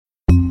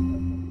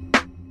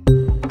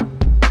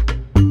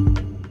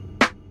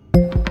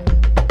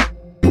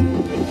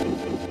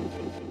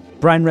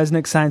Brian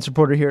Resnick, science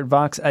reporter here at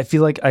Vox. I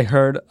feel like I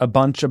heard a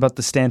bunch about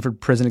the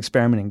Stanford prison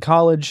experiment in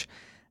college,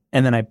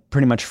 and then I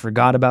pretty much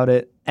forgot about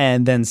it.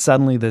 And then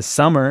suddenly this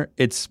summer,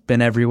 it's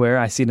been everywhere.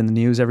 I see it in the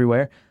news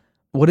everywhere.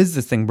 What is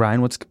this thing, Brian?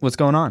 What's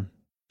going on?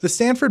 The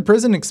Stanford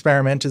prison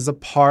experiment is a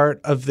part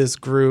of this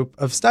group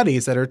of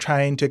studies that are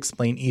trying to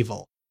explain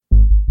evil.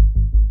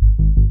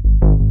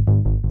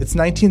 It's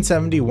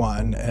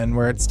 1971, and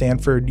we're at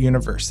Stanford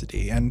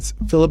University, and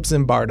Philip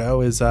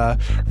Zimbardo is a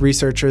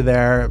researcher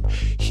there.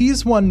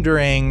 He's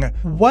wondering,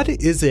 what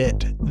is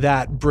it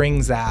that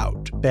brings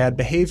out bad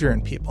behavior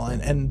in people?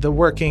 And the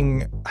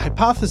working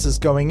hypothesis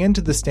going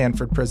into the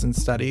Stanford prison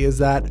study is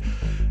that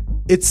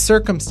it's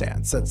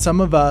circumstance, that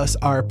some of us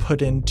are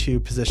put into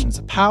positions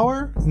of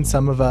power and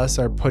some of us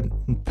are put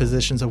in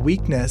positions of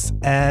weakness.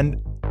 And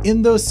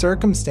in those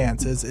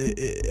circumstances,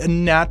 a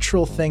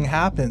natural thing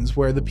happens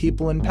where the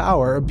people in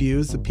power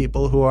abuse the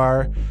people who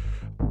are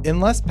in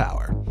less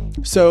power.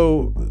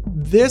 So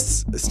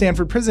this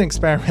Stanford prison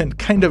experiment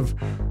kind of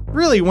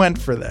really went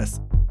for this.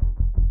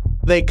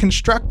 They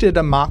constructed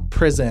a mock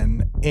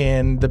prison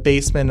in the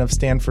basement of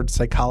Stanford's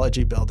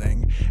psychology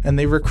building, and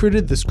they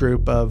recruited this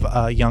group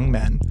of young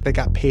men. They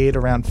got paid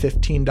around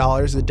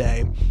 $15 a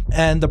day,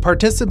 and the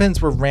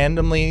participants were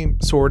randomly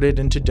sorted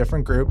into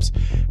different groups.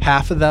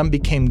 Half of them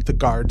became the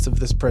guards of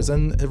this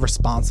prison,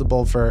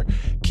 responsible for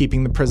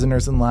keeping the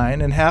prisoners in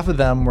line, and half of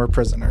them were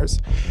prisoners.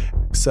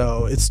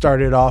 So it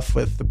started off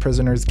with the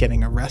prisoners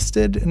getting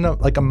arrested in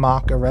like a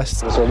mock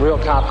arrest. It was a real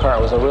cop car,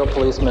 it was a real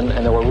policeman,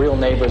 and there were real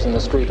neighbors in the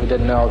street who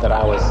didn't know that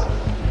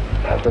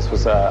this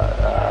was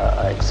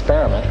a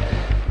experiment.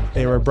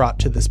 They were brought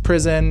to this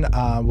prison,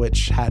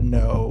 which had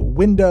no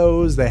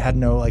windows. They had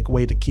no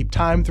way to keep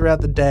time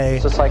throughout the day.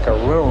 It's just like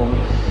a room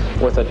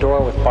with a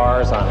door with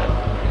bars on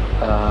it.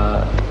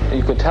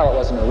 You could tell it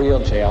wasn't a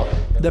real jail.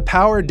 The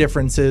power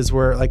differences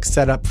were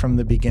set up from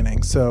the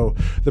beginning. So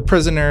the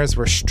prisoners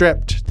were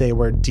stripped, they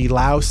were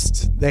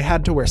deloused, they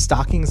had to wear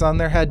stockings on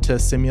their head to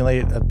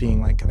simulate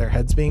being their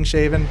heads being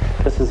shaven.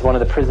 This is one of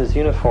the prisoners'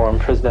 uniform,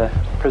 prisoner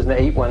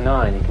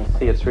 819. You can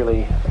see it's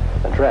really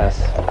a dress.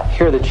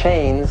 Here are the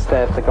chains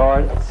that the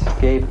guards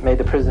made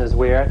the prisoners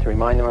wear to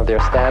remind them of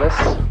their status.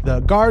 The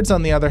guards,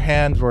 on the other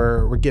hand,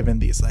 were given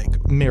these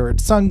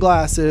mirrored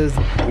sunglasses.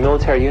 The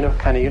military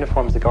kind of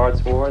uniforms the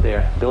guards wore,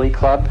 their billy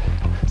club,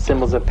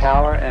 symbols of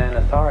power and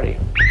authority.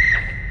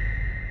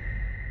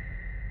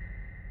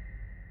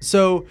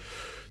 So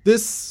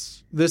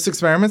this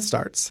experiment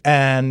starts,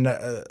 and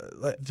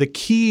the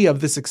key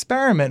of this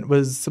experiment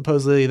was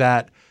supposedly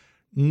that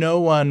no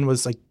one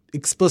was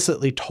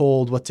explicitly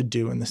told what to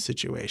do in this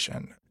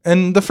situation.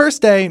 And the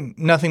first day,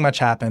 nothing much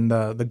happened.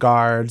 The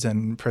guards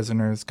and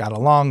prisoners got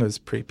along. It was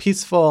pretty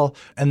peaceful.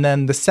 And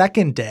then the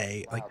second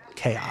day,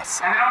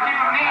 chaos. And they don't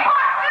even need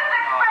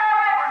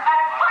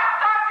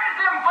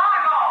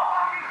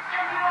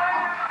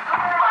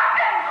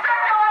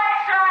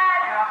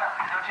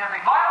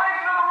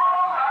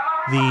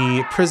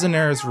The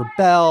prisoners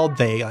rebelled.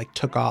 They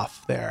took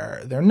off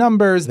their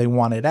numbers. They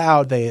wanted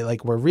out. They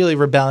were really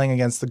rebelling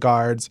against the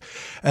guards.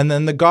 And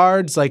then the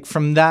guards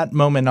from that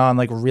moment on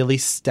really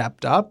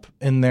stepped up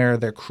in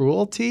their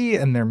cruelty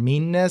and their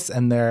meanness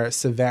and their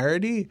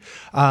severity.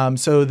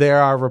 So there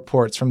are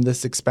reports from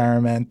this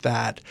experiment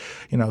that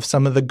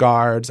some of the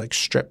guards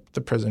strip the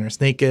prisoners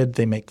naked.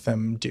 They make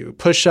them do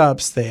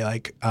push-ups.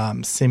 They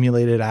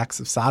simulated acts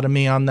of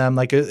sodomy on them.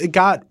 It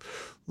got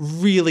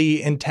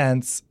really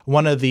intense.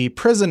 One of the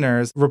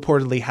prisoners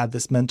reportedly had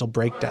this mental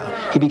breakdown.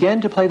 He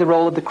began to play the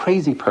role of the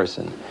crazy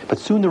person, but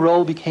soon the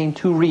role became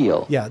too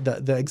real. Yeah,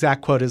 the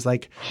exact quote is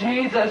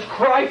Jesus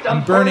Christ,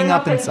 I'm burning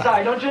up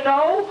inside. Don't you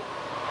know?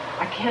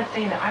 I can't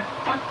say that. I'm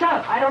fucked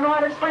up. I don't know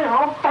how to explain it.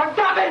 I'm fucked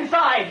up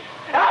inside.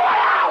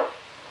 I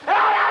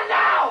don't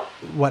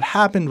know. What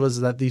happened was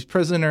that these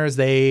prisoners,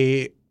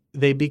 they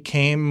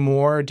became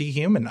more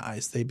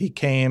dehumanized. They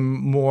became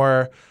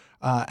more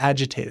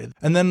agitated.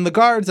 And then the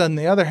guards, on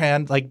the other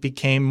hand,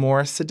 became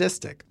more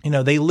sadistic.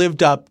 They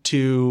lived up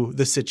to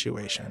the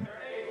situation.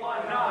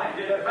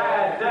 819 did a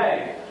bad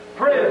thing.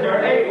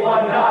 Prisoner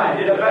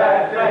 819 did a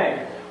bad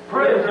thing.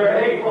 Prisoner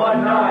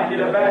 819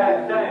 did a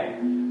bad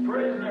thing.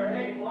 Prisoner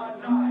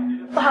 819 did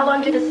a bad thing. Well, how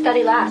long did the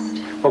study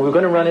last? Well, we were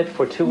going to run it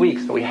for 2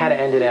 weeks, but we had to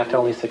end it after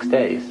only 6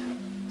 days.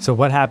 So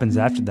what happens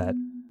after that?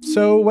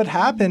 So what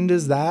happened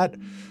is that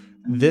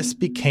this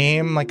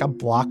became a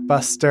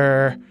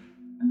blockbuster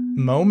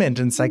moment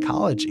in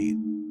psychology.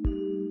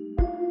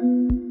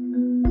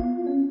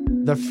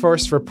 The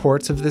first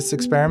reports of this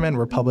experiment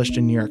were published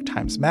in New York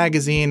Times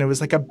Magazine. It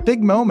was a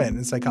big moment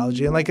in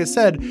psychology. And like I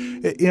said,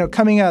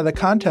 coming out of the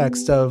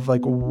context of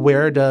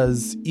where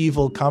does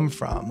evil come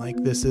from?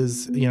 This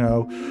is,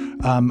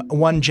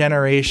 one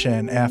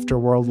generation after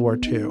World War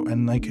II.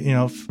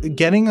 And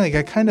getting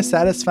a kind of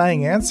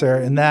satisfying answer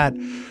in that,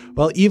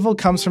 well, evil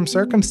comes from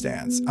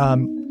circumstance.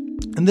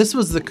 And this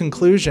was the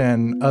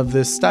conclusion of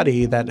this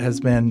study that has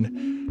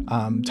been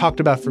talked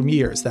about for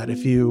years, that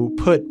if you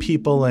put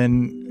people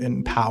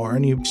in power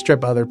and you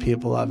strip other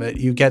people of it,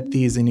 you get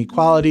these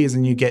inequalities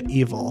and you get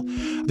evil.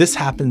 This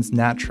happens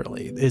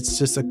naturally. It's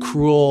just a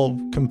cruel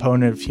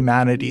component of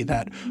humanity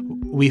that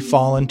we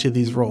fall into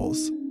these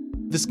roles.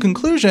 This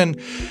conclusion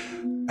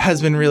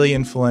has been really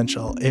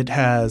influential. It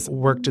has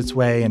worked its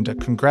way into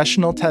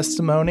congressional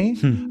testimony.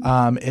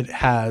 It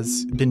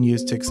has been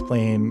used to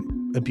explain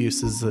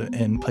abuses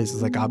in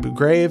places like Abu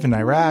Ghraib in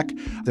Iraq.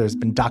 There's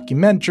been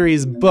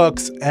documentaries,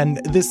 books, and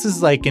this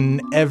is like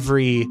in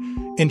every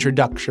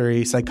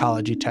introductory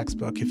psychology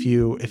textbook. If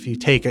you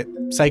take it,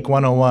 Psych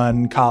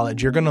 101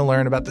 college, you're going to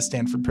learn about the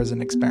Stanford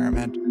Prison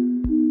Experiment.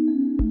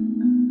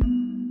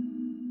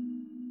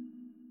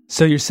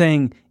 So you're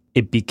saying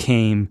it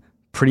became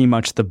pretty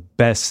much the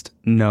best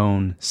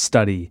known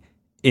study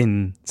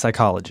in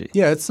psychology.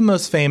 Yeah, it's the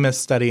most famous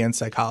study in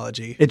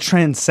psychology. It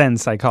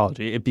transcends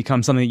psychology. It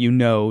becomes something you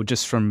know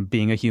just from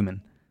being a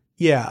human.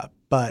 Yeah,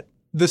 but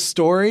the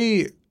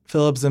story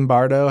Philip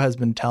Zimbardo has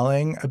been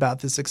telling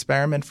about this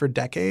experiment for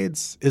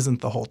decades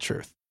isn't the whole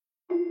truth.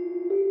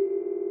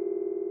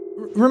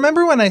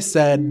 Remember when I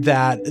said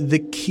that the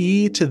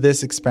key to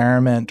this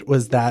experiment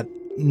was that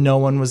no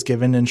one was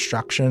given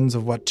instructions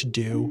of what to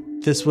do?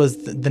 This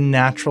was the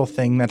natural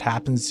thing that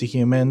happens to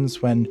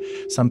humans when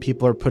some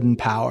people are put in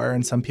power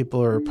and some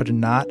people are put in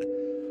not.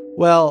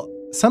 Well,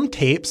 some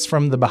tapes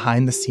from the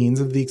behind the scenes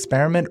of the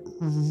experiment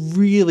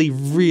really,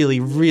 really,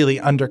 really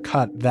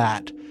undercut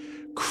that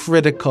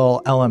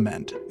critical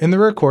element. In the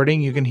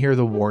recording, you can hear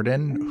the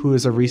warden, who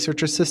is a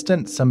research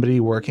assistant, somebody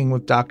working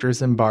with Dr.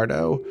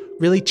 Zimbardo,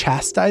 really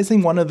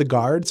chastising one of the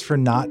guards for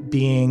not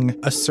being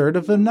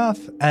assertive enough.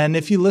 And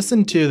if you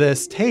listen to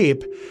this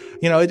tape,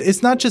 you know,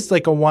 it's not just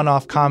like a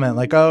one-off comment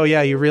like, oh,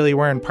 yeah, you really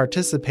weren't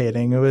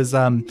participating. It was,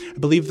 I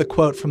believe the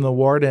quote from the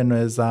warden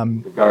is...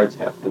 The guards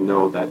have to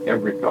know that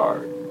every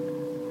guard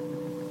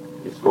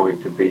is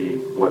going to be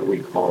what we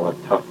call a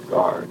tough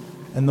guard.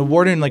 And the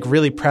warden like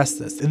really pressed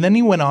this. And then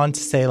he went on to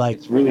say like...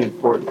 It's really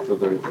important for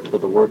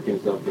the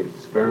workings of the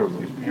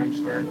experiment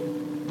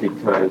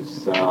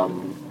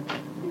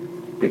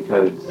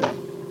because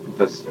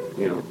this,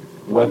 you know,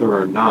 whether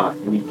or not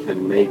we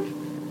can make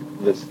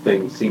this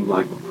thing seem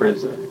like a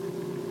prison,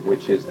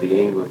 which is the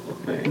aim of the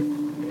thing,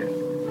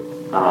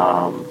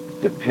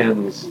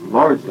 depends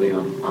largely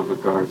on the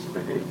guard's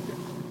behavior.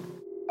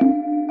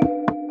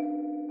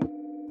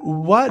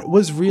 What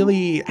was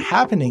really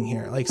happening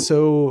here? Like,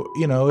 so,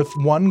 you know, if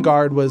one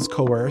guard was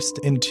coerced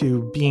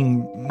into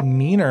being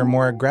meaner,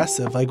 more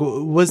aggressive, like,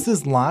 was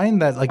this line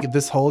that, like,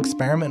 this whole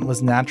experiment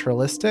was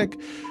naturalistic?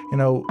 You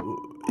know,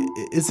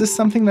 is this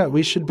something that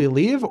we should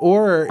believe?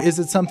 Or is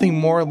it something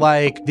more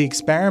like the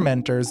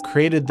experimenters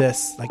created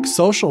this, like,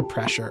 social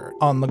pressure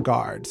on the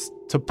guards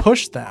to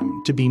push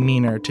them to be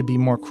meaner, to be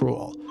more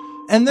cruel?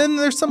 And then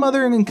there's some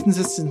other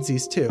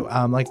inconsistencies, too.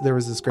 Like there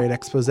was this great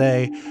expose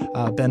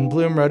Ben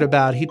Bloom wrote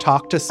about. He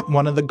talked to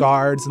one of the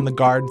guards, and the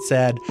guard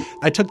said,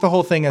 I took the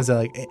whole thing as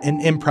an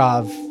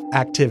improv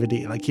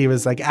activity. Like he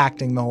was like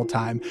acting the whole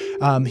time.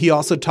 He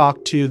also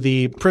talked to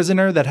the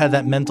prisoner that had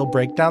that mental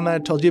breakdown that I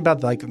told you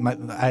about. Like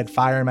I had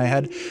fire in my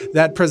head.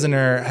 That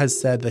prisoner has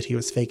said that he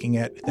was faking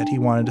it, that he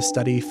wanted to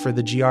study for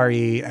the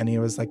GRE, and he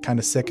was like kind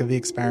of sick of the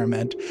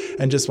experiment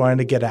and just wanted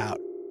to get out.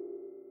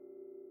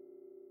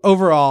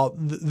 Overall,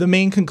 the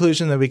main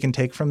conclusion that we can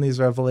take from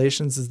these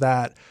revelations is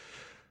that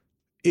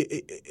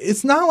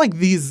it's not like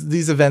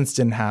these events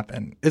didn't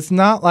happen. It's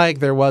not like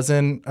there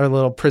wasn't a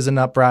little prison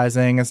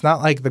uprising. It's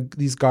not like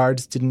these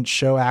guards didn't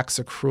show acts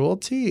of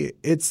cruelty.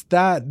 It's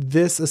that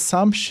this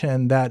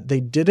assumption that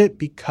they did it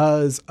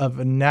because of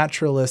a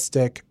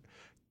naturalistic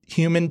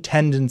human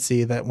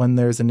tendency that when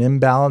there's an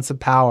imbalance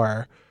of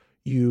power,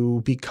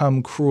 you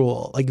become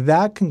cruel. Like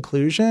that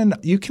conclusion,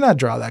 you cannot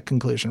draw that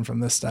conclusion from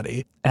this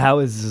study. How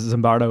has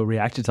Zimbardo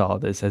reacted to all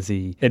of this? Has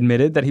he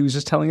admitted that he was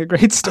just telling a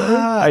great story?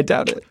 I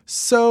doubt it.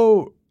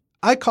 So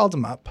I called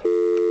him up.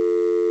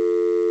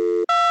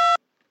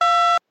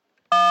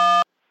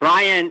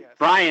 Brian.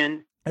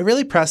 I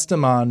really pressed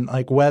him on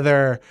like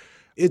whether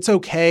it's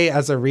okay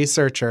as a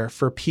researcher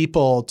for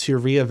people to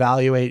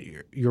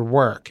reevaluate your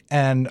work.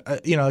 And,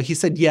 he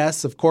said,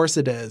 yes, of course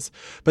it is.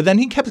 But then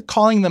he kept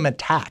calling them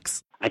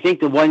attacks. I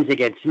think the ones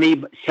against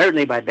me,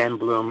 certainly by Ben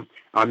Bloom,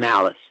 are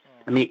malice.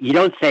 I mean, you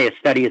don't say a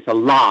study is a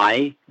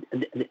lie.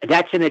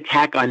 That's an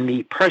attack on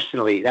me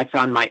personally. That's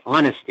on my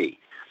honesty.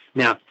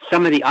 Now,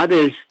 some of the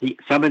other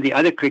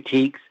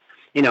critiques,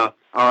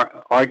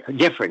 are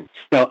different.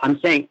 So I'm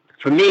saying,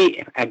 for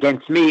me,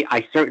 against me,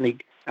 I certainly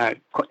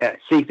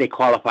think they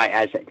qualify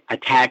as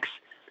attacks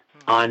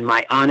on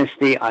my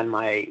honesty, on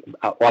my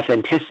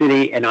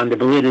authenticity, and on the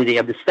validity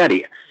of the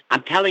study.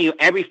 I'm telling you,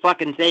 every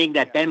fucking thing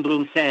that Ben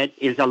Bloom said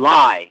is a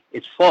lie.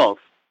 It's false.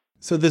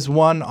 So this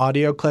one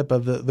audio clip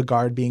of the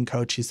guard being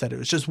coached, he said it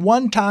was just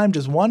one time,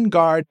 just one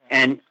guard.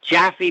 And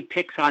Jaffe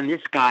picks on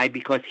this guy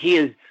because he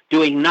is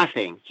doing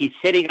nothing. He's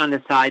sitting on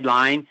the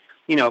sideline,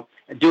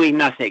 doing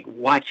nothing,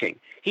 watching.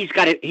 he's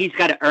got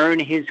to earn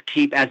his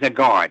keep as a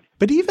guard.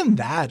 But even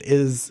that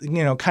is,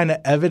 kind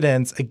of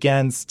evidence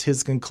against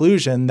his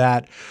conclusion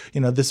that,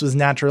 this was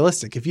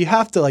naturalistic. If you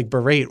have to like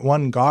berate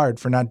one guard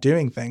for not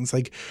doing things,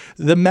 like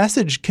the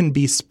message can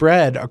be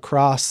spread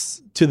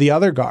across to the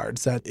other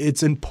guards that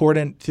it's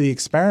important to the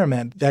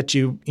experiment that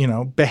you,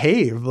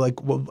 behave like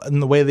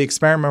in the way the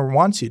experimenter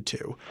wants you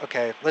to.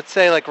 Okay, let's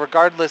say like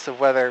regardless of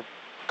whether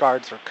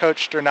guards were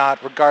coached or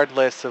not,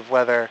 regardless of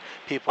whether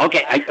people...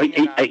 Okay,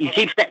 you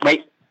keep saying,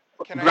 wait,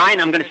 Brian,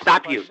 I'm going to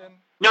stop you.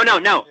 No.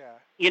 Yeah.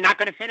 You're not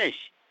going to finish.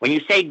 When you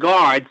say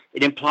guards,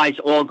 it implies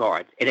all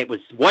guards. And it was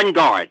one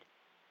guard.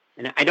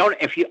 And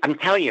I'm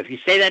telling you, if you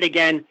say that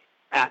again,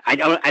 I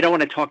don't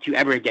want to talk to you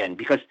ever again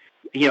because,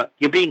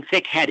 you're being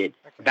thick-headed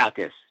about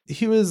this.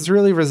 He was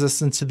really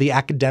resistant to the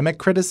academic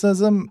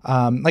criticism.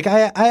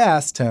 I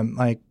asked him,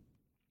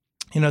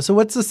 so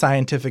what's the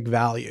scientific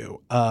value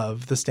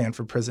of the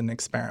Stanford Prison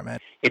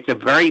Experiment? It's a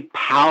very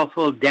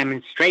powerful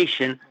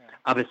demonstration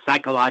of a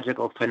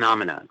psychological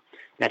phenomenon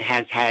that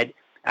has had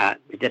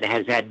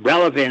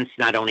relevance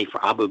not only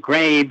for Abu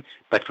Ghraib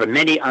but for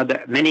many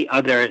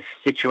other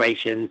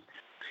situations.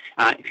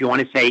 If you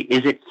want to say,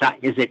 is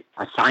it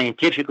a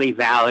scientifically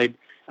valid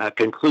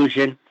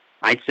conclusion?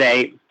 I'd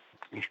say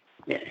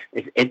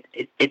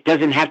it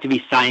doesn't have to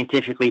be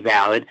scientifically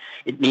valid.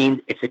 It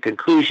means it's a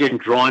conclusion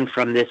drawn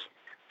from this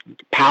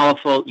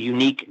powerful,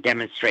 unique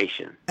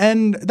demonstration.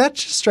 And that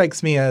just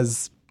strikes me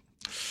as,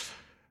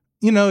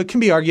 it can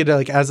be argued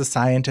like as a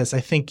scientist,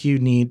 I think you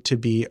need to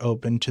be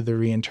open to the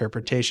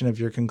reinterpretation of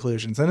your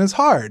conclusions. And it's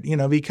hard,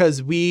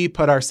 because we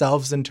put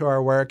ourselves into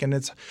our work and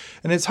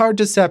it's hard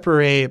to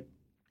separate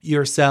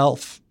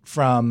yourself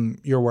from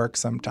your work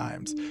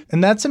sometimes.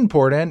 And that's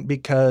important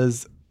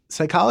because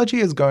psychology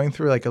is going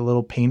through like a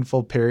little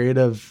painful period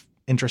of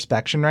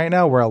introspection right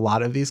now where a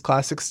lot of these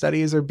classic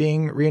studies are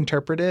being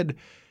reinterpreted.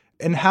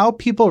 And how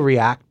people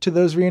react to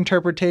those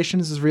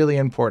reinterpretations is really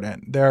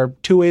important. There are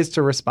two ways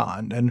to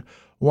respond. And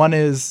one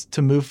is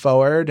to move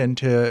forward and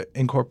to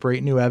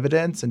incorporate new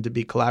evidence and to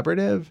be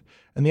collaborative.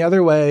 And the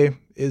other way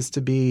is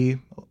to be,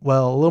 a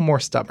little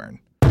more stubborn.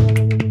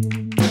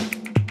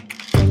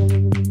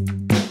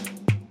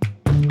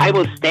 I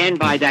will stand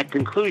by that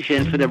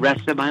conclusion for the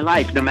rest of my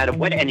life, no matter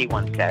what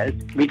anyone says,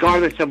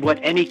 regardless of what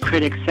any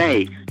critics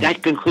say.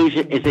 That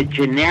conclusion is a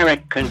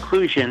generic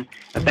conclusion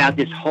about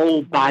this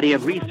whole body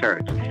of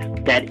research,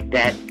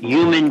 that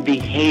human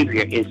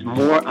behavior is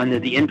more under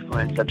the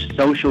influence of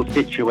social,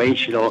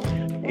 situational,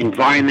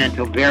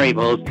 environmental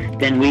variables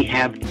than we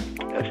have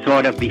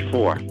thought of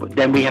before,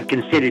 than we have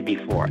considered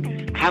before.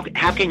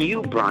 How can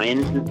you,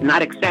 Brian,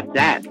 not accept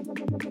that?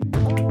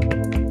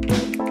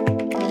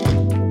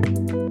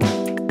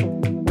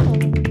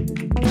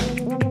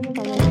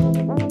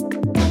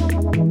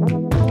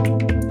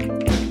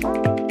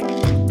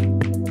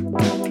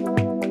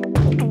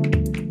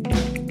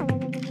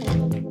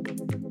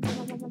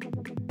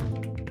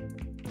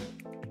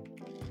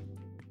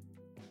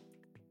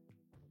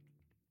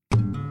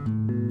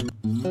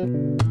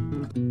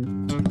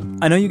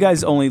 I know you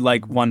guys only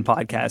like one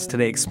podcast,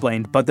 Today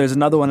Explained, but there's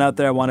another one out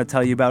there I want to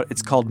tell you about.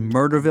 It's called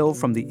Murderville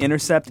from The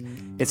Intercept.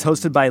 It's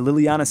hosted by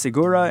Liliana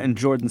Segura and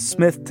Jordan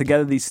Smith.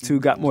 Together, these two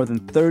got more than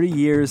 30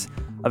 years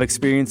of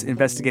experience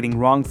investigating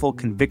wrongful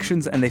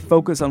convictions, and they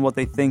focus on what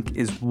they think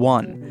is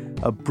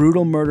a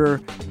brutal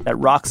murder that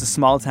rocks a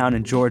small town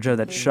in Georgia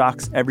that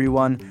shocks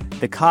everyone.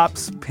 The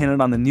cops pin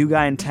it on the new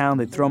guy in town.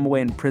 They throw him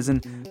away in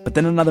prison. But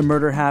then another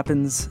murder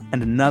happens,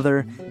 and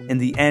another. In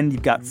the end,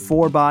 you've got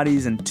 4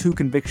 bodies and 2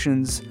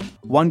 convictions.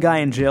 One guy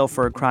in jail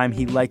for a crime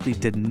he likely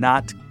did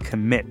not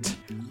commit.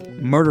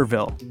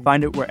 Murderville.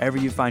 Find it wherever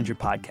you find your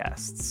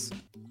podcasts.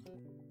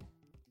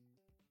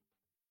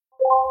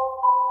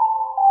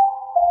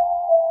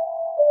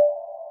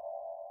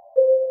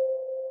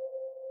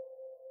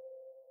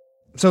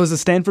 So is the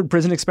Stanford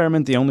Prison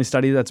Experiment the only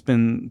study that's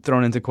been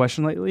thrown into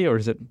question lately, or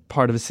is it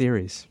part of a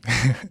series?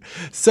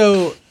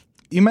 So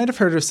you might have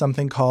heard of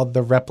something called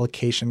the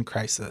replication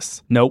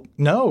crisis. Nope.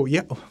 No,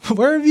 yeah.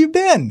 Where have you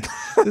been?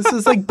 This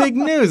is like big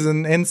news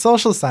in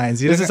social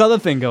science. There's this other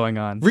thing going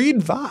on.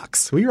 Read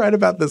Vox. We write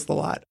about this a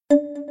lot.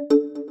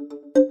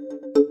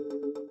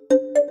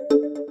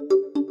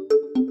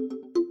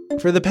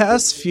 For the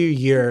past few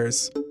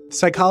years,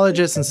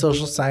 psychologists and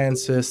social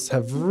scientists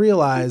have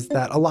realized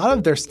that a lot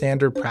of their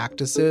standard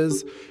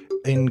practices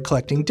in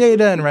collecting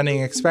data and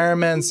running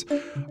experiments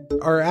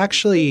are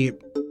actually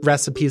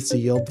recipes to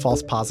yield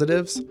false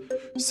positives.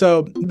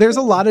 So there's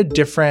a lot of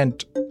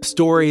different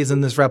stories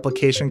in this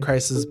replication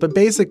crisis, but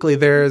basically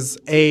there's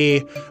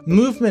a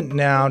movement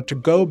now to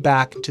go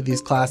back to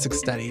these classic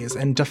studies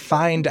and to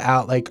find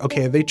out, like,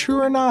 okay, are they true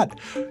or not?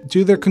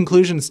 Do their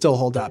conclusions still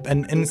hold up?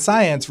 And in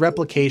science,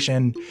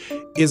 replication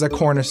is a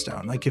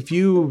cornerstone. Like if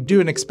you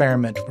do an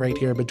experiment right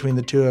here between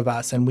the two of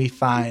us and we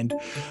find,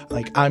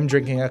 like, I'm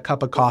drinking a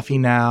cup of coffee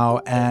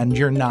now and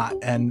you're not,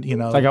 and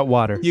I got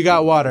water. You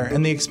got water,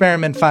 and the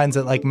experiment finds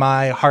that like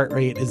my heart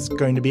rate is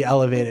going to be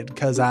elevated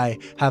because I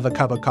have a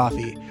cup of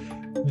coffee.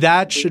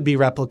 That should be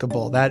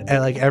replicable. That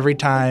like every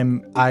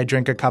time I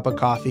drink a cup of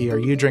coffee or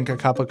you drink a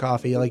cup of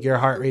coffee, like your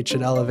heart rate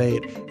should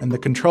elevate, and the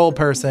control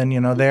person,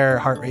 their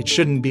heart rate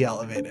shouldn't be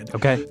elevated.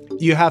 Okay.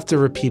 You have to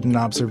repeat an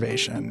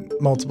observation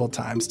multiple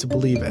times to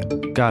believe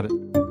it. Got it.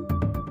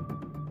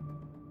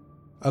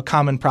 A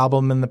common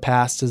problem in the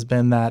past has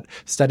been that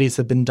studies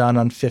have been done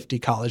on 50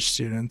 college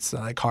students,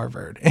 like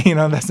Harvard.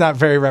 That's not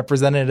very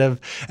representative.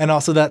 And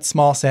also that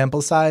small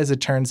sample size, it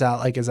turns out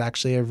like is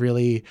actually a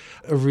really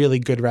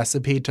good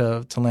recipe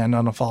to land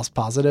on a false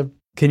positive.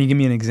 Can you give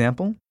me an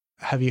example?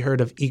 Have you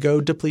heard of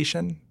ego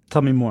depletion?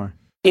 Tell me more.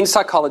 In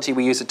psychology,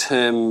 we use a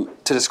term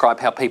to describe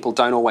how people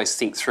don't always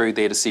think through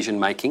their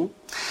decision-making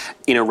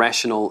in a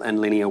rational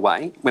and linear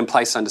way when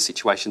placed under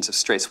situations of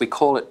stress. We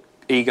call it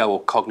ego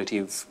or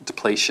cognitive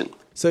depletion.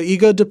 So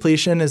ego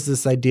depletion is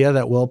this idea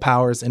that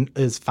willpower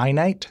is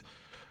finite.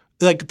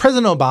 Like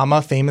President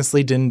Obama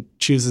famously didn't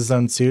choose his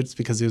own suits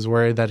because he was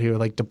worried that he would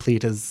like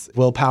deplete his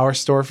willpower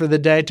store for the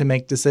day to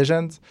make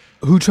decisions.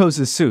 Who chose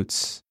his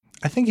suits?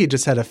 I think he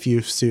just had a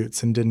few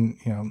suits and didn't,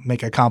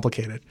 make it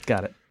complicated.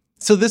 Got it.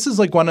 So this is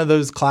like one of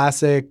those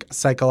classic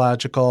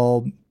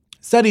psychological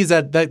studies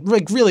that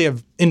like really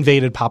have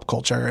invaded pop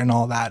culture and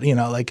all that,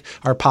 like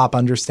our pop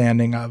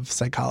understanding of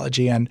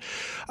psychology. And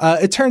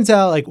it turns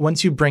out like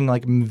once you bring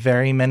like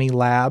very many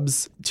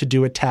labs to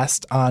do a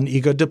test on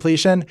ego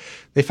depletion,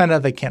 they find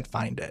out they can't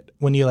find it.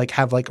 When you like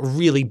have like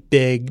really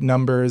big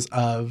numbers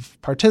of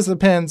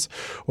participants,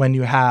 when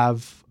you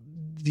have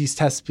these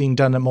tests being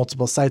done at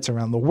multiple sites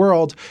around the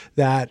world,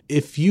 that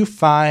if you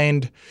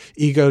find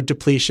ego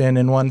depletion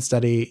in one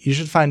study, you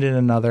should find it in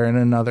another and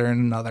another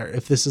and another,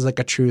 if this is like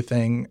a true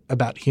thing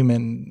about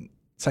human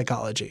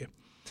psychology.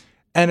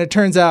 And it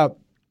turns out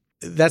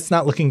that's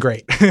not looking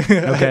great.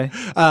 Okay.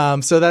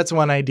 So that's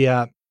one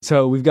idea.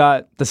 So we've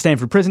got the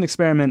Stanford Prison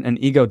Experiment and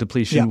ego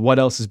depletion. Yeah. What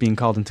else is being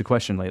called into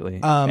question lately?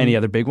 Any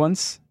other big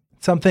ones?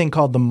 Something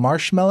called the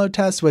marshmallow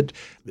test, which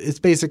is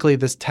basically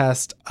this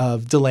test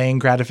of delaying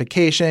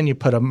gratification. You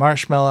put a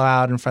marshmallow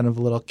out in front of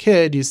a little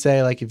kid. You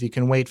say, like, if you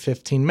can wait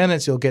 15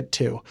 minutes, you'll get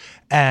 2.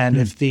 And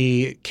if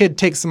the kid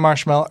takes the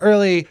marshmallow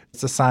early,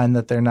 it's a sign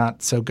that they're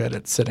not so good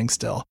at sitting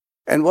still.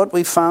 And what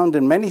we found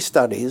in many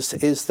studies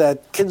is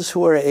that kids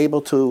who are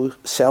able to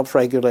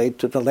self-regulate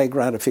to delay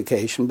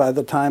gratification by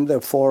the time they're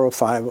 4 or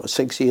 5 or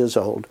 6 years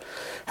old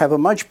have a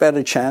much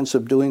better chance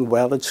of doing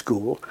well at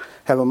school,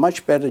 have a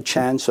much better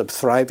chance of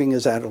thriving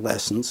as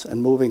adolescents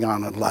and moving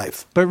on in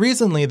life. But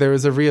recently there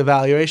was a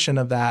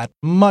reevaluation of that,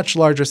 much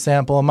larger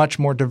sample, a much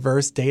more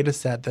diverse data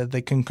set that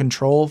they can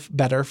control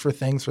better for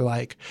things for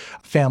like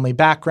family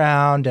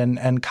background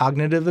and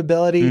cognitive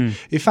ability.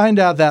 You find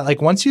out that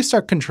like once you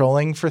start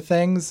controlling for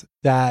things,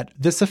 that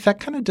this effect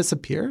kind of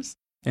disappears.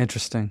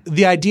 Interesting.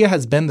 The idea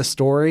has been, the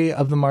story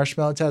of the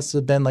marshmallow test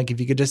has been like, if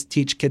you could just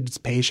teach kids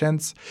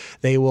patience,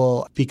 they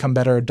will become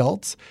better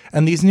adults.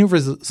 And these new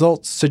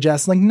results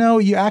suggest like, no,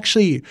 you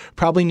actually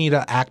probably need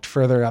to act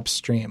further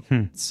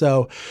upstream.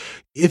 So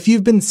if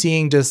you've been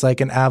seeing just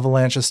like an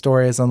avalanche of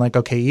stories on like,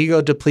 okay, ego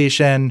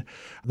depletion,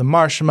 the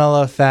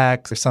marshmallow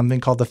effect, there's something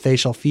called the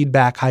facial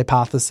feedback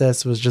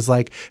hypothesis, was just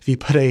like if you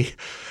put a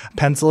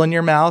pencil in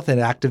your mouth, it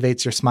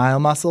activates your smile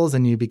muscles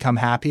and you become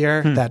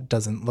happier. That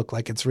doesn't look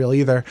like it's real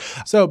either.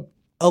 So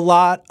a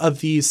lot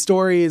of these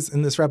stories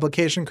in this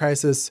replication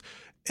crisis,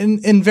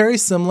 and very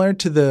similar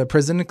to the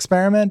prison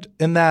experiment,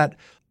 in that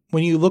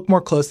when you look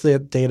more closely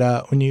at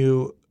data, when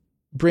you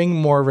bring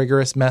more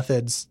rigorous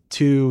methods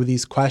to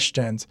these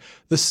questions,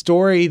 the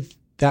story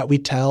that we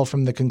tell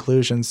from the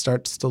conclusion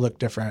starts to look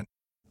different.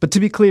 But to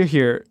be clear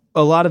here,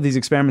 a lot of these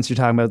experiments you're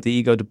talking about, the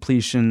ego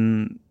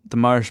depletion, the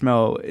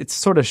marshmallow, it's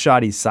sort of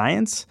shoddy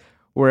science,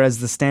 whereas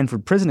the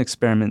Stanford Prison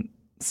Experiment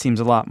seems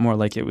a lot more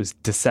like it was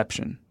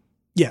deception.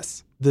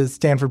 Yes. The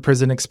Stanford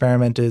Prison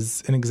Experiment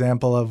is an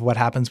example of what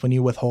happens when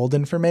you withhold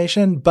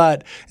information.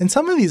 But in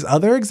some of these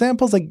other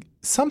examples, like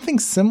something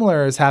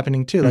similar is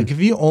happening too. Like if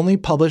you only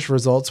publish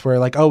results where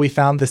like, oh, we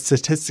found this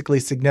statistically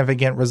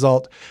significant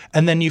result,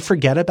 and then you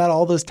forget about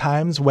all those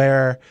times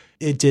where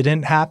it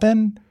didn't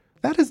happen,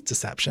 that is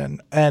deception.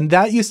 And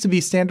that used to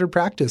be standard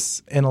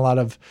practice in a lot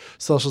of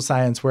social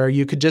science, where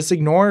you could just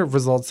ignore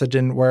results that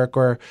didn't work,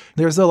 or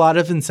there's a lot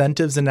of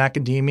incentives in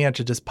academia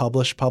to just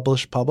publish.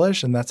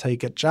 And that's how you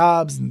get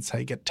jobs, and that's how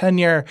you get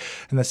tenure,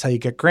 and that's how you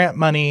get grant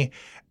money.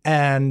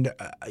 And,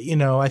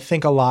 I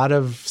think a lot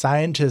of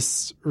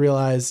scientists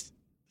realized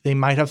they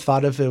might have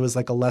thought of it was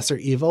like a lesser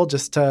evil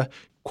just to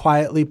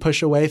quietly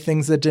push away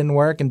things that didn't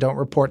work and don't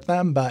report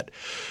them. But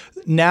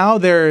now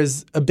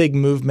there's a big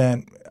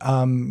movement.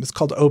 It's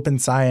called Open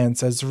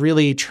Science, as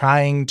really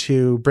trying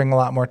to bring a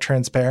lot more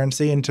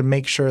transparency and to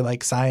make sure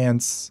like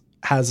science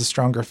has a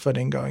stronger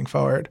footing going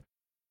forward.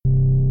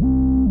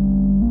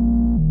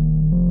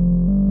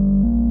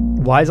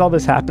 Why is all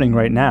this happening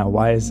right now?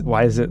 Why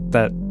is it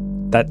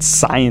that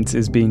science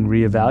is being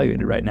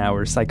reevaluated right now,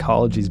 or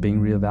psychology is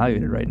being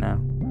reevaluated right now?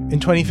 In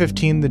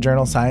 2015, the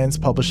journal Science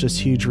published this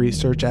huge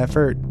research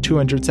effort.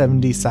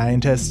 270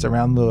 scientists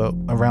around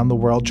the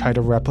world tried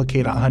to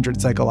replicate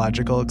 100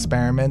 psychological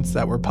experiments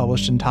that were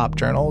published in top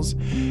journals,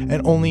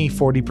 and only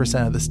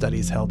 40% of the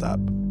studies held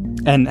up.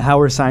 And how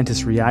are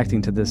scientists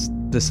reacting to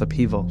this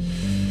upheaval?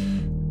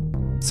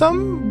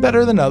 Some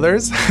better than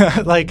others.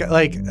 like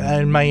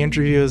in my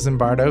interview with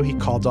Zimbardo, he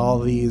called all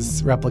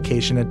these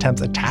replication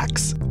attempts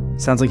attacks.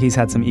 Sounds like he's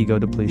had some ego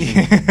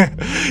depletion.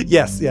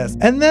 Yes.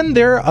 And then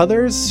there are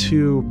others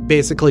who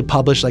basically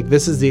publish, like,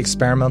 this is the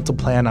experimental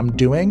plan I'm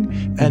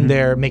doing, and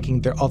they're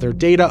making all their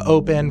data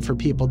open for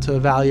people to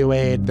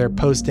evaluate. They're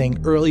posting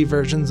early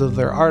versions of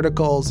their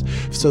articles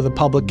so the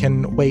public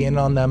can weigh in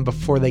on them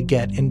before they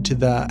get into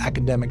the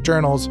academic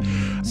journals.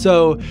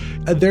 So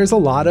there's a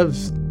lot of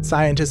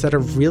scientists that are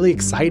really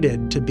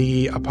excited to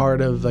be a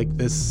part of, like,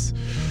 this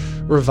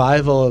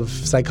revival of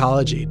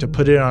psychology, to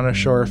put it on a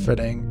sure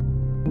footing.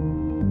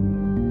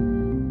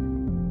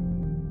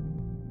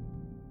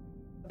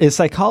 Is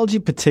psychology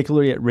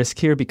particularly at risk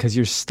here because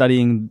you're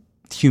studying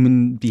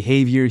human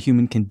behavior,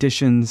 human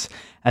conditions,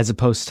 as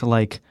opposed to,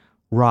 like,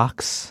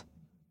 rocks,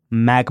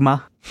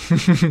 magma?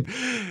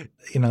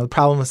 The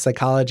problem with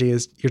psychology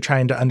is you're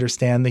trying to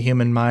understand the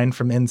human mind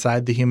from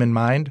inside the human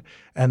mind,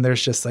 and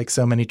there's just, like,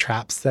 so many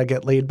traps that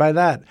get laid by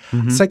that.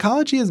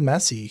 Psychology is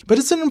messy, but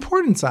it's an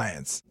important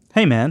science.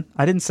 Hey, man,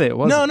 I didn't say it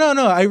wasn't.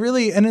 No. I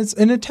really, and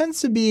it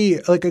tends to be,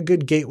 like, a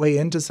good gateway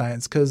into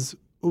science, because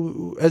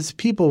as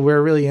people,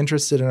 we're really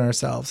interested in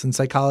ourselves, and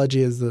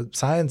psychology is the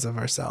science of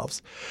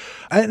ourselves.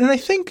 And I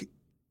think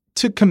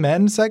to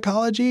commend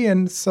psychology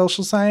and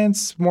social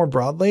science more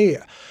broadly,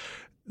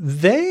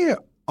 they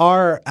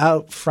are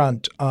out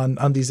front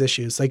on these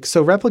issues. Like,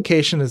 so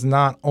replication is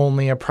not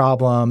only a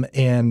problem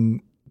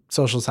in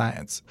social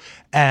science.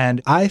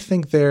 And I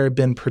think they've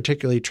been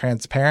particularly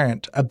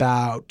transparent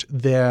about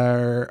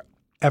their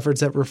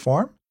efforts at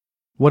reform.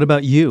 What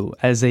about you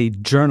as a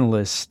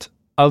journalist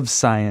of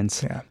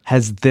science?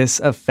 Has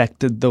this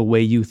affected the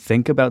way you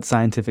think about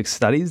scientific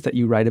studies that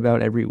you write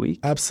about every week?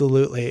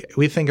 Absolutely.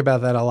 We think about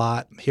that a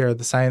lot here at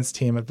the science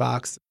team at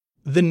Vox.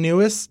 The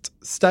newest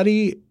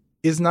study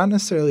is not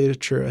necessarily the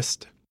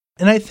truest.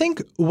 And I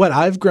think what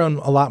I've grown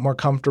a lot more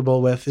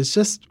comfortable with is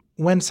just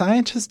when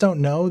scientists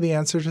don't know the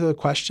answer to the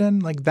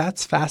question, like,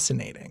 that's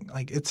fascinating.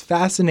 Like, it's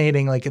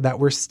fascinating, like, that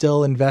we're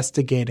still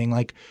investigating,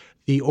 like,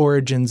 the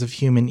origins of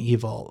human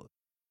evil.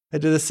 I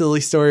did a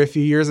silly story a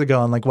few years ago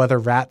on, like, whether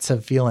rats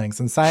have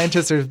feelings. And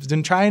scientists have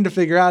been trying to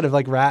figure out if,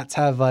 like, rats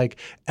have, like,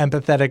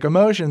 empathetic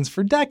emotions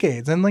for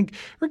decades. And, like,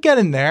 we're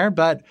getting there.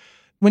 But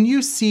when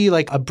you see,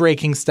 like, a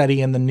breaking study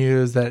in the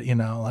news that,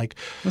 like,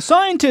 the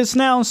scientists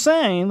now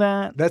saying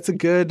that. That's a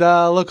good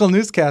local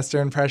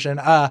newscaster impression.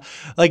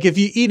 Like, if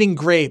you eating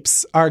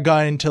grapes are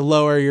going to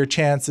lower your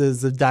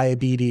chances of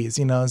diabetes,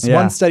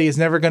 one study is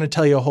never going to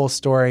tell you a whole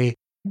story.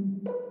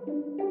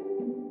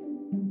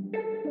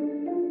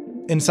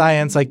 In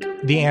science, like,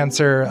 the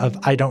answer of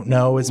I don't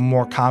know is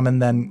more common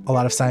than a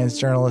lot of science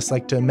journalists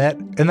like to admit,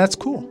 and that's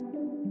cool.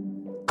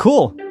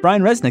 Cool.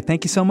 Brian Resnick,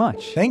 thank you so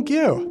much. Thank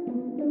you.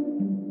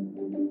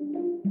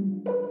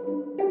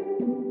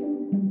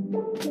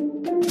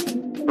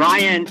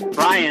 Brian.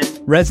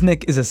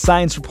 Resnick is a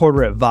science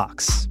reporter at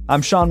Vox.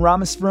 I'm Sean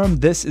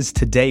Rameswaram. This is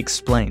Today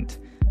Explained.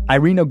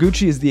 Irene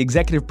Oguchi is the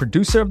executive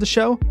producer of the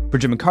show.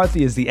 Bridget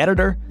McCarthy is the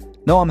editor.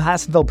 Noam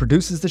Hassenfeld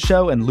produces the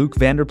show, and Luke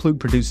Vanderplug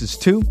produces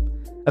too.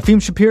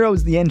 Afim Shapiro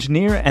is the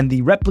engineer, and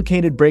the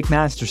replicated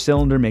Breakmaster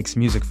cylinder makes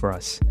music for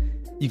us.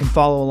 You can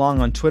follow along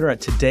on Twitter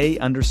at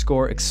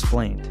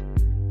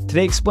Today_Explained.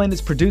 Today Explained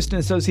is produced in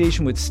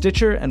association with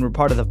Stitcher, and we're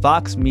part of the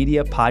Vox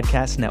Media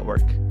Podcast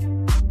Network.